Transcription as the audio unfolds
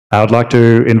I would like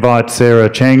to invite Sara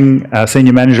Cheng,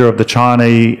 Senior Manager of the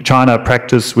China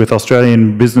Practice with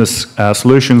Australian Business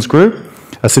Solutions Group,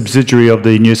 a subsidiary of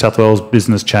the New South Wales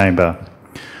Business Chamber.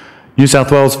 New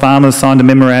South Wales farmers signed a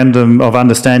Memorandum of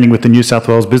Understanding with the New South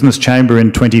Wales Business Chamber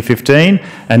in 2015,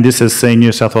 and this has seen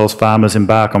New South Wales farmers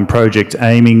embark on projects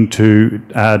aiming to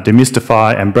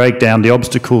demystify and break down the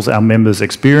obstacles our members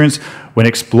experience when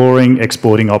exploring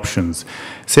exporting options.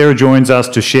 Sara joins us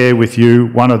to share with you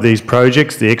one of these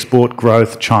projects, the Export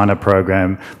Growth China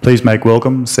Program. Please make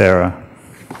welcome Sara.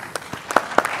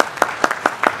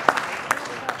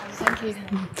 Thank you.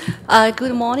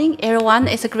 Good morning, everyone.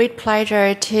 It's a great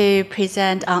pleasure to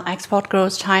present on Export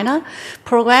Growth China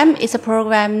program. It's a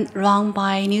program run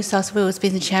by New South Wales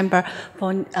Business Chamber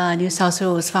for New South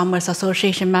Wales Farmers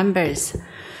Association members.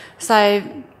 So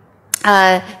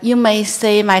you may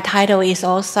say my title is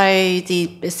also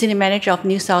the Senior Manager of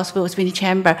New South Wales Business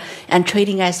Chamber and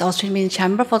trading as Australian Business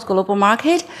Chamber for the global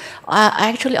market.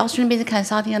 Actually, Australian Business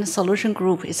Consulting and Solution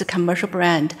Group is a commercial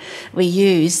brand we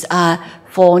use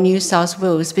for New South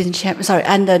Wales Business Chamber,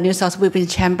 and the New South Wales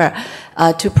Business Chamber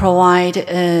to provide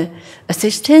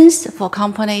assistance for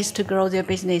companies to grow their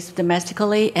business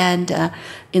domestically and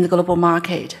in the global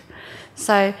market.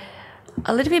 So,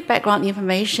 a little bit background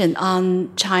information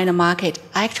on China market.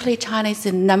 Actually, China is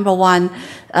the #1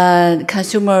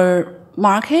 consumer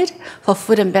market for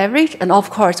food and beverage, and of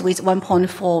course, with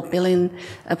 1.4 billion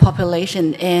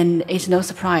population, and it's no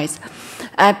surprise.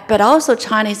 But also,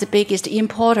 China is the biggest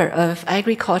importer of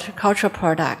agricultural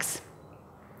products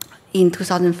in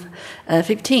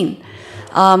 2015.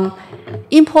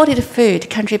 Imported food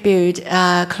contribute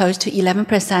close to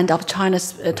 11% of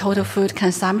China's total food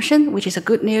consumption, which is a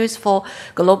good news for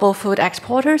global food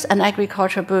exporters and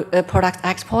agricultural product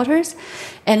exporters.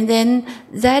 And then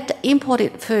that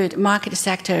imported food market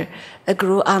sector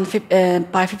grew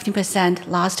by 15%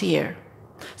 last year.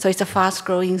 So it's a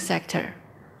fast-growing sector.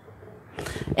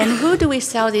 And who do we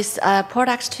sell these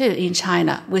products to in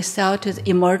China? We sell to the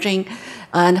emerging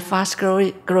and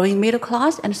fast-growing middle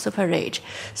class and super rich.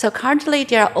 So currently,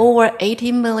 there are over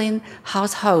 18 million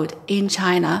households in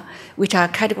China, which are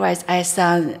categorized as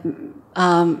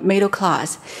middle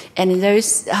class. And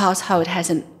those households has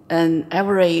an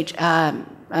average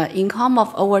income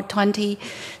of over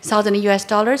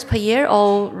 $20,000 per year,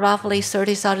 or roughly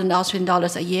 30,000 Australian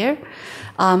dollars a year.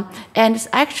 And it's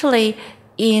actually,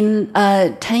 in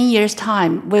 10 years'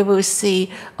 time, we will see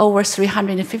over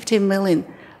 350 million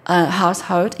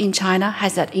household in China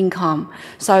has that income.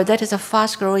 So that is a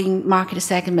fast-growing market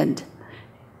segment.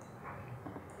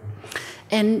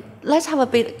 And let's have a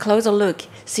bit closer look,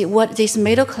 see what this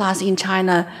middle class in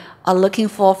China are looking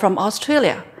for from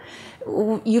Australia.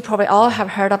 You probably all have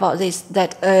heard about this,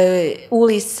 that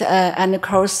Woolies and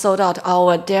Coles sold out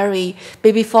our dairy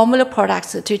baby formula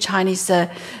products to Chinese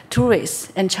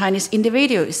tourists and Chinese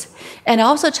individuals. And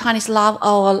also Chinese love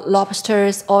our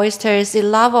lobsters, oysters, they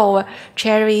love our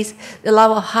cherries, they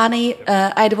love our honey,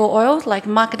 edible oils like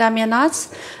macadamia nuts,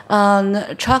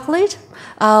 chocolate.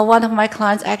 One of my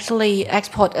clients actually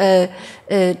export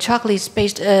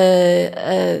chocolate-based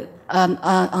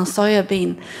on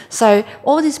soybean. So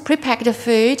all this prepackaged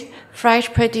food,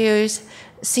 fresh produce,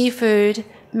 seafood,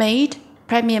 meat,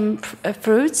 premium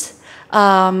fruits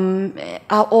are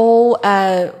all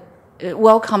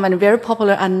welcome and very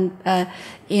popular and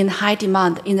in high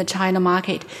demand in the China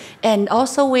market. And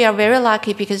also we are very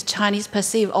lucky because Chinese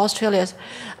perceive Australia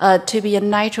to be a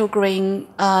natural green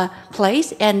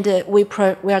place, and we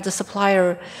are the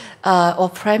supplier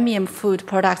of premium food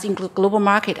products in global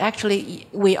market. Actually,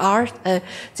 we are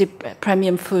the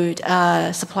premium food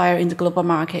supplier in the global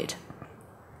market.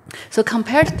 So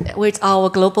compared with our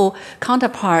global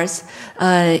counterparts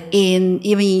even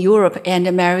in Europe and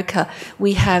America,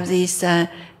 we have this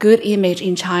good image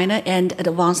in China and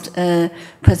advanced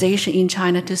position in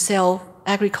China to sell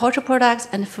agricultural products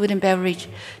and food and beverage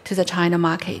to the China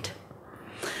market.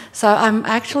 So I'm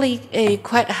actually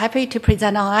quite happy to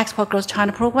present our Export Growth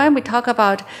China program. We talk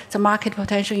about the market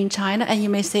potential in China, and you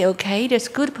may say, okay, there's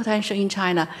good potential in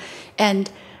China, and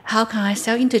how can I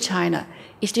sell into China?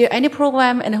 Is there any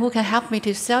program and who can help me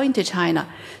to sell into China?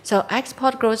 So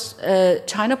Export Growth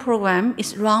China program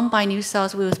is run by New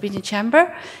South Wales Business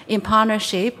Chamber in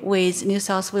partnership with New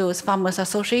South Wales Farmers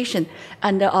Association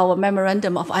under our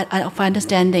Memorandum of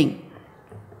Understanding.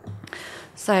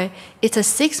 So it's a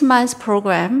 6-month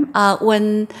program.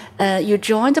 When you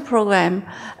join the program,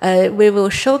 we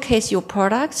will showcase your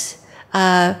products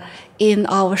in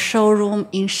our showroom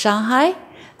in Shanghai.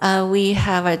 We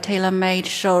have a tailor-made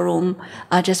showroom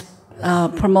just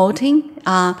promoting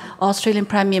Australian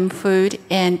premium food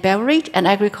and beverage and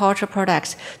agriculture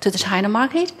products to the China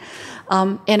market.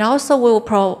 And also we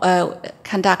will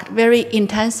conduct very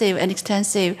intensive and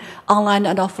extensive online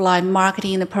and offline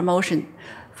marketing and promotion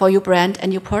for your brand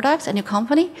and your products and your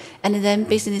company, and then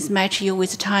business match you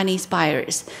with Chinese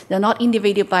buyers. They're not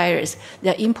individual buyers.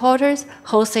 They're importers,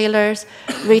 wholesalers,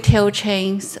 retail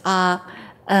chains,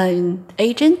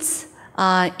 agents,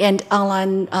 and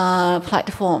online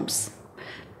platforms.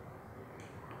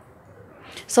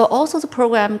 So also the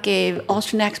program gave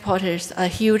Austrian exporters a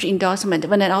huge endorsement.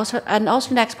 When an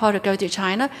Austrian exporter goes to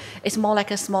China, it's more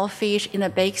like a small fish in a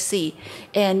big sea.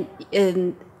 And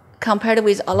compared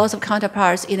with a lot of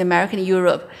counterparts in America and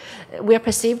Europe, we are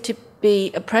perceived to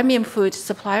be a premium food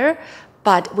supplier,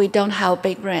 but we don't have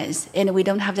big brands, and we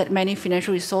don't have that many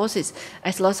financial resources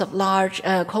as lots of large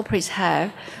corporates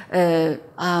have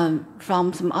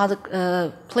from some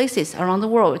other places around the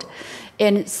world.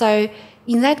 And so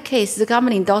in that case, the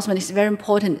government endorsement is very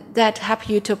important. That helps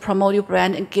you to promote your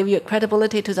brand and give you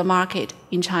credibility to the market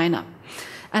in China.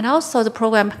 And also the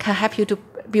program can help you to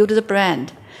build the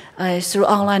brand through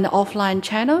online and offline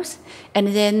channels. And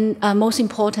then most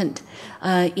important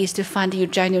is to find your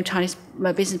genuine Chinese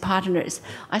business partners.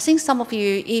 I think some of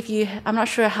you, I'm not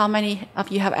sure how many of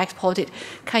you have exported.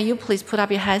 Can you please put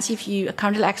up your hands if you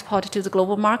currently export to the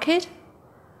global market?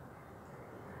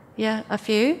 Yeah, a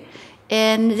few.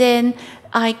 And then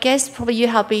I guess probably you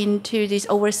have been to these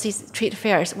overseas trade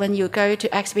fairs. When you go to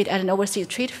exhibit at an overseas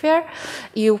trade fair,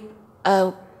 you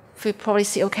probably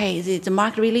see, okay, the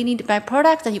market really needs my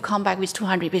product, and you come back with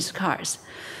 200 business cards.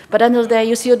 But at the end of the day,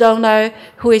 you still don't know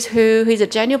who is a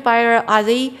genuine buyer, are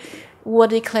they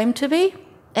what they claim to be,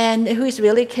 and who is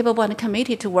really capable and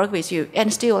committed to work with you,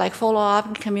 and still like follow up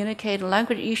and communicate,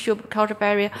 language issue, cultural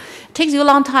barrier. It takes you a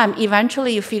long time.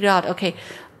 Eventually you figure out, okay,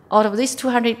 out of these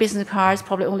 200 business cards,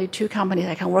 probably only 2 companies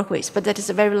I can work with. But that is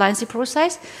a very lengthy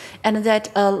process, and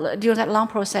that during that long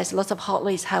process, lots of hot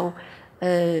leads have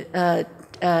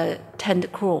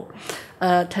turned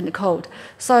cold.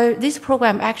 So this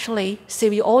program actually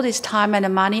saves you all this time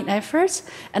and money and efforts,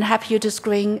 and help you to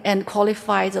screen and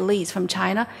qualify the leads from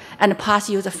China and pass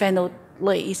you the final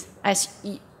leads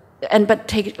but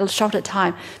take a shorter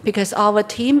time, because our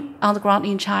team on the ground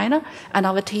in China and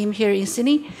our team here in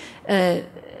Sydney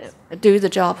do the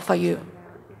job for you.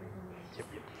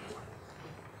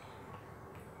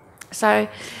 So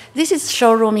this is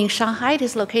showroom in Shanghai. It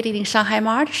is located in Shanghai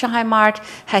Mart. Shanghai Mart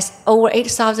has over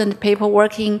 8,000 people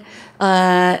working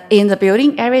in the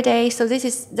building every day. So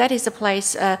that is a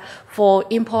place for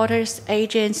importers,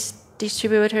 agents,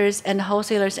 distributors, and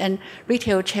wholesalers and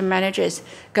retail chain managers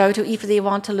go to if they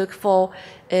want to look for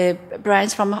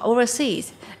brands from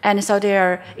overseas. And so there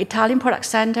are Italian product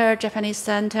center, Japanese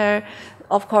center,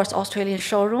 of course, Australian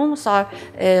showrooms. So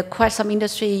quite some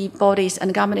industry bodies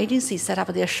and government agencies set up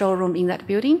their showroom in that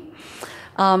building.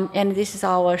 And this is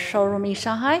our showroom in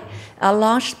Shanghai,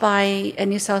 launched by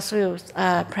New South Wales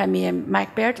Premier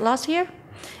Mike Baird last year.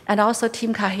 And also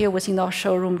Tim Cahill was in our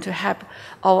showroom to help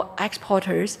our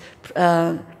exporters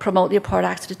promote their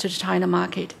products to the China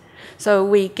market. So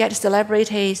we get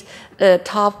celebrities,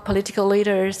 top political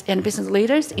leaders and business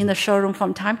leaders in the showroom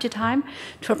from time to time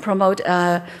to promote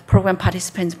program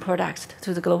participants' products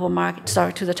to the global market,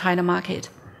 to the China market.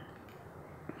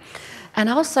 And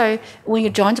also, when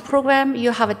you join the program,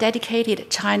 you have a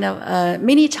dedicated China,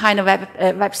 mini China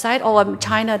website, or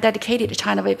a dedicated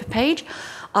China web page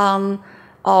on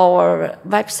our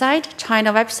website,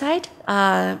 China website,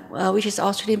 which is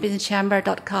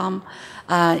australianbusinesschamber.com.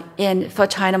 And for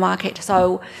China market.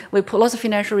 So we put lots of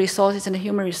financial resources and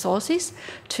human resources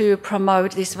to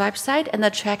promote this website and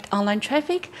attract online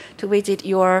traffic to visit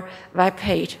your web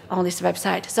page on this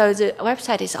website. So the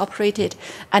website is operated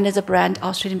under the brand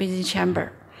Australian Business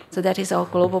Chamber. So that is our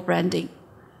global branding.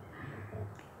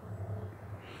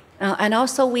 And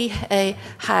also we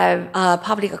have a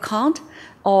public account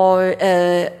or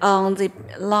on the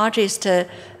largest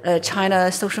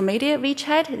China social media,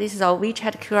 WeChat. This is our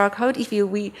WeChat QR code. If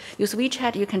you use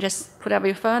WeChat, you can just put up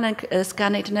your phone and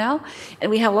scan it now. And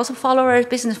we have lots of followers,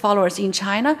 business followers in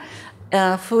China,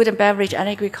 food and beverage and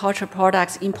agriculture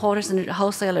products, importers and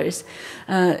wholesalers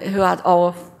who are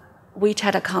our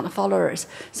WeChat account followers.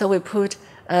 So we put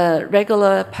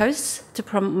regular posts to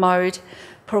promote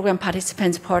program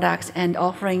participants' products and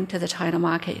offering to the China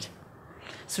market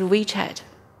through WeChat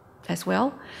as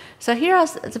well. So here are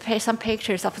some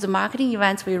pictures of the marketing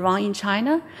events we run in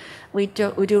China. We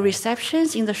do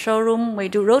receptions in the showroom. We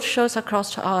do road shows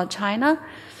across China.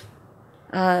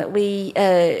 We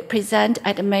present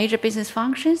at major business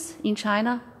functions in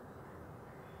China.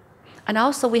 And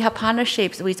also we have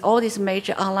partnerships with all these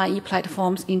major online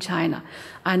e-platforms in China.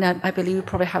 And I believe you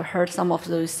probably have heard some of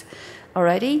those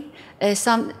already.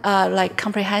 Some like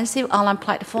comprehensive online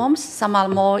platforms, some are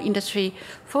more industry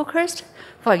focused.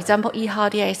 For example,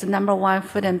 Yihaodian is the #1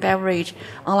 food and beverage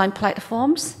online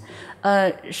platforms.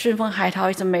 Shunfeng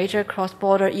Haitao is a major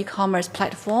cross-border e-commerce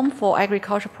platform for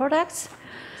agricultural products.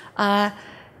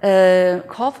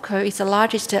 COFCO is the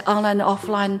largest online and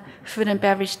offline food and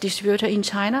beverage distributor in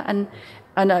China, and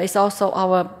is also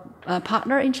our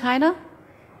partner in China.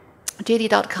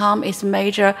 JD.com is a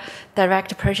major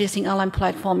direct purchasing online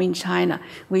platform in China,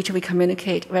 which we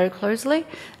communicate very closely.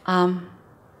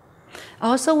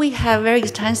 Also, we have very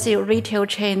extensive retail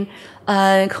chain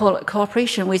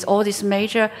cooperation with all these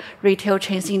major retail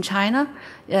chains in China.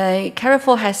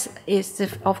 Carrefour is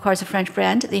of course a French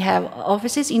brand. They have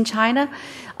offices in China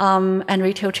and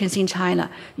retail chains in China.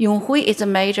 Yonghui is a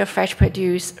major fresh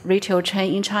produce retail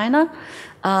chain in China.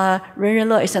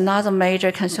 Renrele is another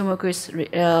major consumer goods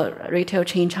retail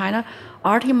chain in China.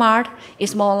 Artimart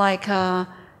is more like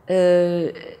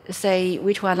say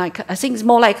which one, like I think it's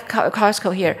more like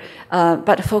Costco here,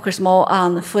 but focus more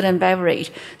on food and beverage.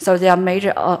 So they are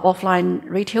major offline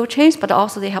retail chains, but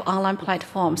also they have online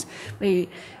platforms. We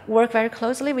work very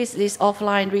closely with these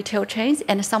offline retail chains,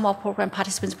 and some of program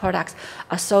participants' products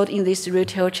are sold in these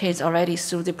retail chains already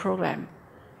through the program.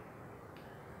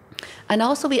 And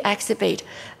also we exhibit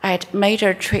at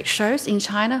major trade shows in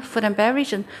China, food and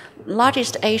beverage, and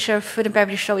largest Asia food and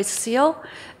beverage show is SEAL,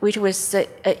 which was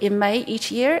in May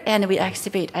each year, and we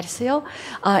exhibit at SEAL.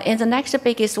 And the next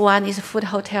biggest one is Food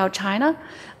Hotel China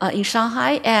in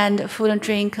Shanghai, and food and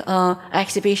drink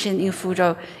exhibition in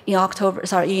Fuzhou in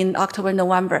October,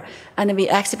 November. And we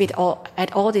exhibit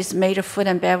at all these major food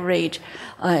and beverage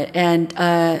and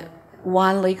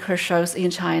wine liquor shows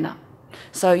in China.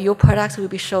 So your products will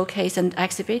be showcased and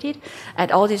exhibited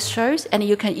at all these shows, and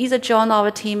you can either join our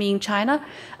team in China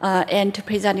and to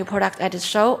present your product at the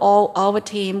show, or our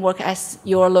team work as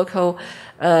your local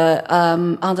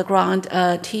on-the-ground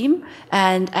team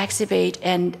and exhibit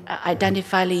and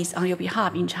identify leads on your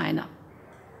behalf in China.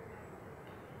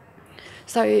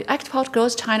 So Export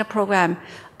Growth China program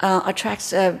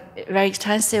attracts very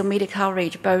extensive media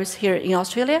coverage both here in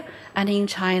Australia and in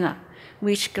China,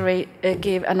 which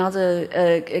give another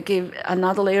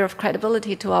layer of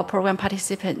credibility to our program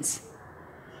participants.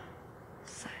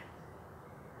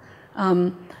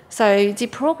 So the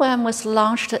program was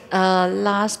launched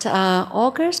last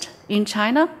August in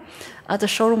China. The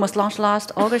showroom was launched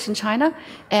last August in China,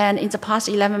 and in the past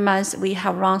 11 months, we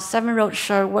have run 7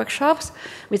 roadshow workshops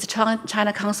with the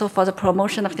China Council for the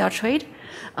Promotion of Fair Trade,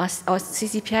 or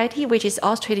CCPIT, which is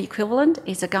Australia equivalent.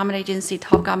 It's a government agency,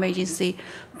 top government agency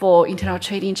for international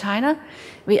trade in China.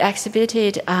 We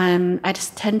exhibited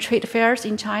at 10 trade fairs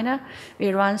in China.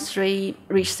 We run 3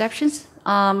 receptions,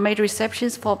 major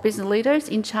receptions for business leaders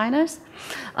in China.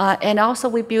 And also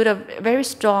we built a very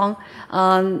strong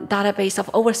database of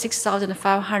over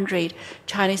 6,500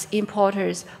 Chinese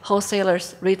importers,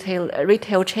 wholesalers,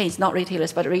 retail chains, not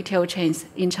retailers, but retail chains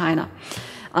in China.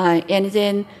 And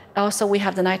then also we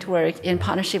have the network in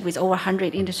partnership with over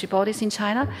 100 industry bodies in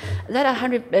China. That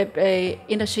 100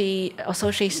 industry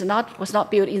association was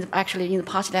not built actually in the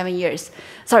past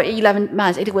 11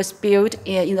 months. It was built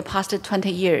in the past 20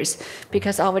 years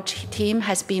because our team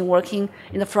has been working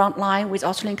in the front line with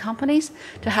Australian companies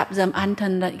to help them enter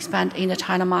and expand in the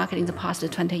China market in the past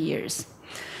 20 years.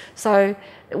 So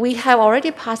we have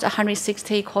already passed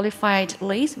 160 qualified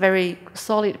leads, very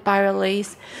solid buyer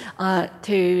leads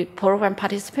to program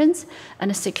participants,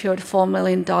 and secured $4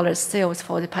 million sales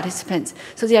for the participants.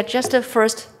 So they are just the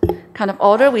first kind of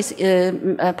order with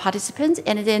participants,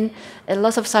 and then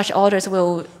lots of such orders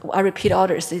are repeat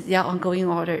orders. They are ongoing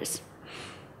orders.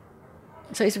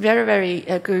 So it's very, very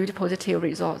good, positive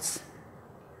results.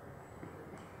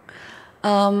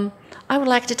 I would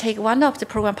like to take one of the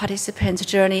program participants'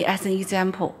 journey as an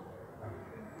example.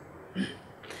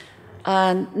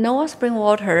 Noah Spring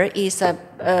Water is a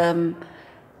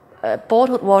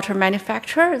bottled water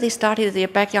manufacturer. They started their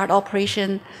backyard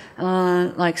operation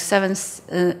like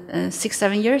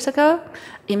 6-7 years ago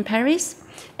in Paris.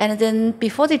 And then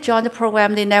before they joined the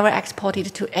program, they never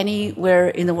exported to anywhere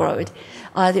in the world.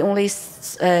 They only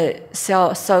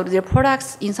sold their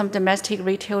products in some domestic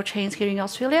retail chains here in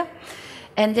Australia.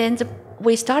 And then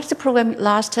we started the program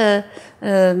last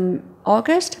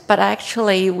August, but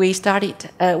actually we started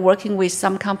working with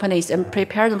some companies and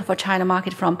prepared them for China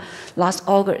market from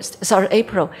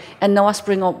April. And Noah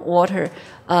Spring Water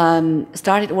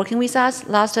started working with us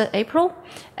last April,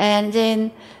 and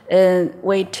then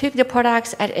we took the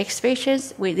products at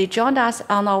exhibitions. They joined us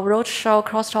on our roadshow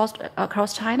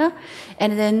across China,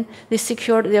 and then we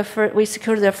secured their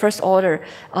first order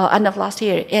end of last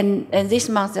year. And this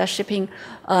month they're shipping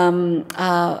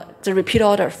the repeat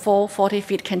order, 4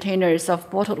 40-feet containers of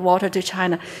bottled water to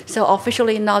China. So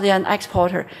officially now they're an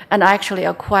exporter, and actually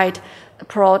a quite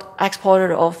proud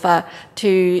exporter of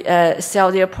to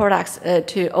sell their products and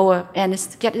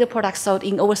get the products sold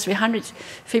in over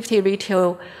 350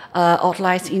 retail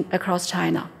outlets across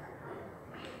China.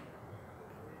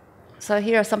 So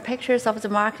here are some pictures of the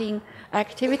marketing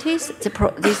activities.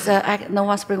 This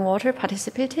Noah Spring Water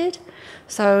participated.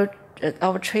 So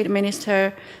our trade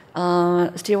minister,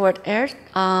 Stewart Aird,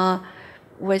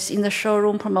 was in the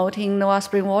showroom promoting Noah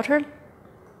Spring Water.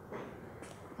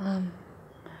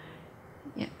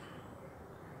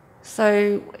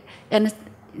 So, and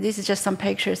this is just some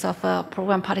pictures of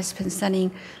program participants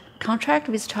signing contract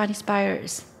with Chinese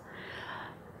buyers.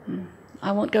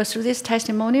 I won't go through these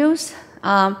testimonials.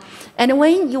 And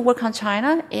when you work on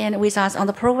China and with us on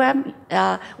the program,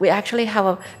 we actually have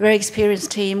a very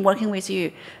experienced team working with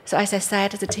you. So as I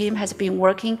said, the team has been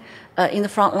working in the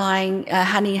front line,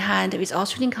 hand in hand with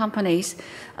Australian companies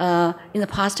in the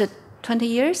past 20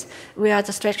 years. We are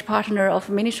the strategic partner of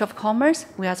Ministry of Commerce.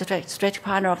 We are the strategic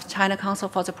partner of China Council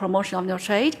for the Promotion of New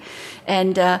Trade,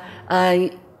 and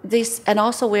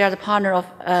also we are the partner of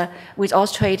with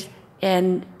Austrade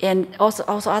and also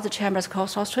other chambers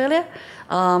across Australia,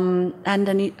 and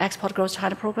the new Export Growth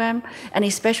China program. And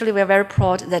especially, we are very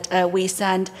proud that we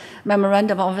signed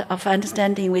memorandum of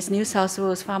understanding with New South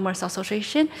Wales Farmers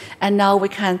Association, and now we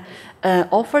can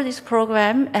offer this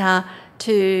program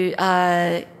to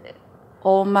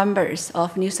all members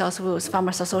of New South Wales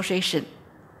Farmers Association.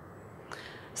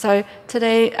 So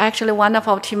today, actually, one of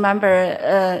our team members,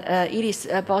 Edith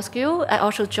Bosgill,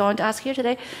 also joined us here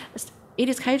today.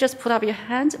 Edith, can you just put up your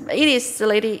hand? Edith is the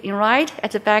lady in right at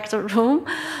the back of the room.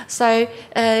 So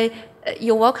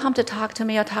you're welcome to talk to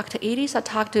me or talk to Edith or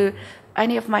talk to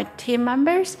any of my team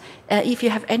members. If you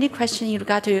have any question in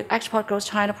regard to Export Growth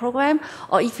China program,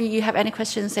 or if you have any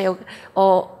questions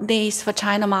or needs for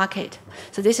China market.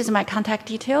 So this is my contact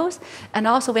details. And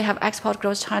also we have Export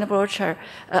Growth China brochure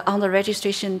on the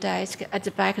registration desk at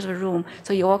the back of the room.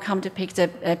 So you're welcome to pick the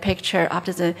picture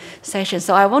after the session.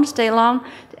 So I won't stay long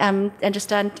and just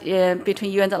stand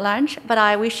between you and the lunch, but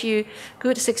I wish you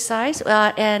good success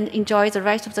and enjoy the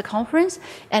rest of the conference.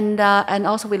 And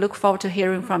also we look forward to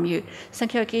hearing from you.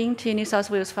 Thank you again to New South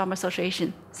Wales Farmers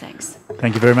Association. Thanks.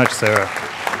 Thank you very much, Sarah.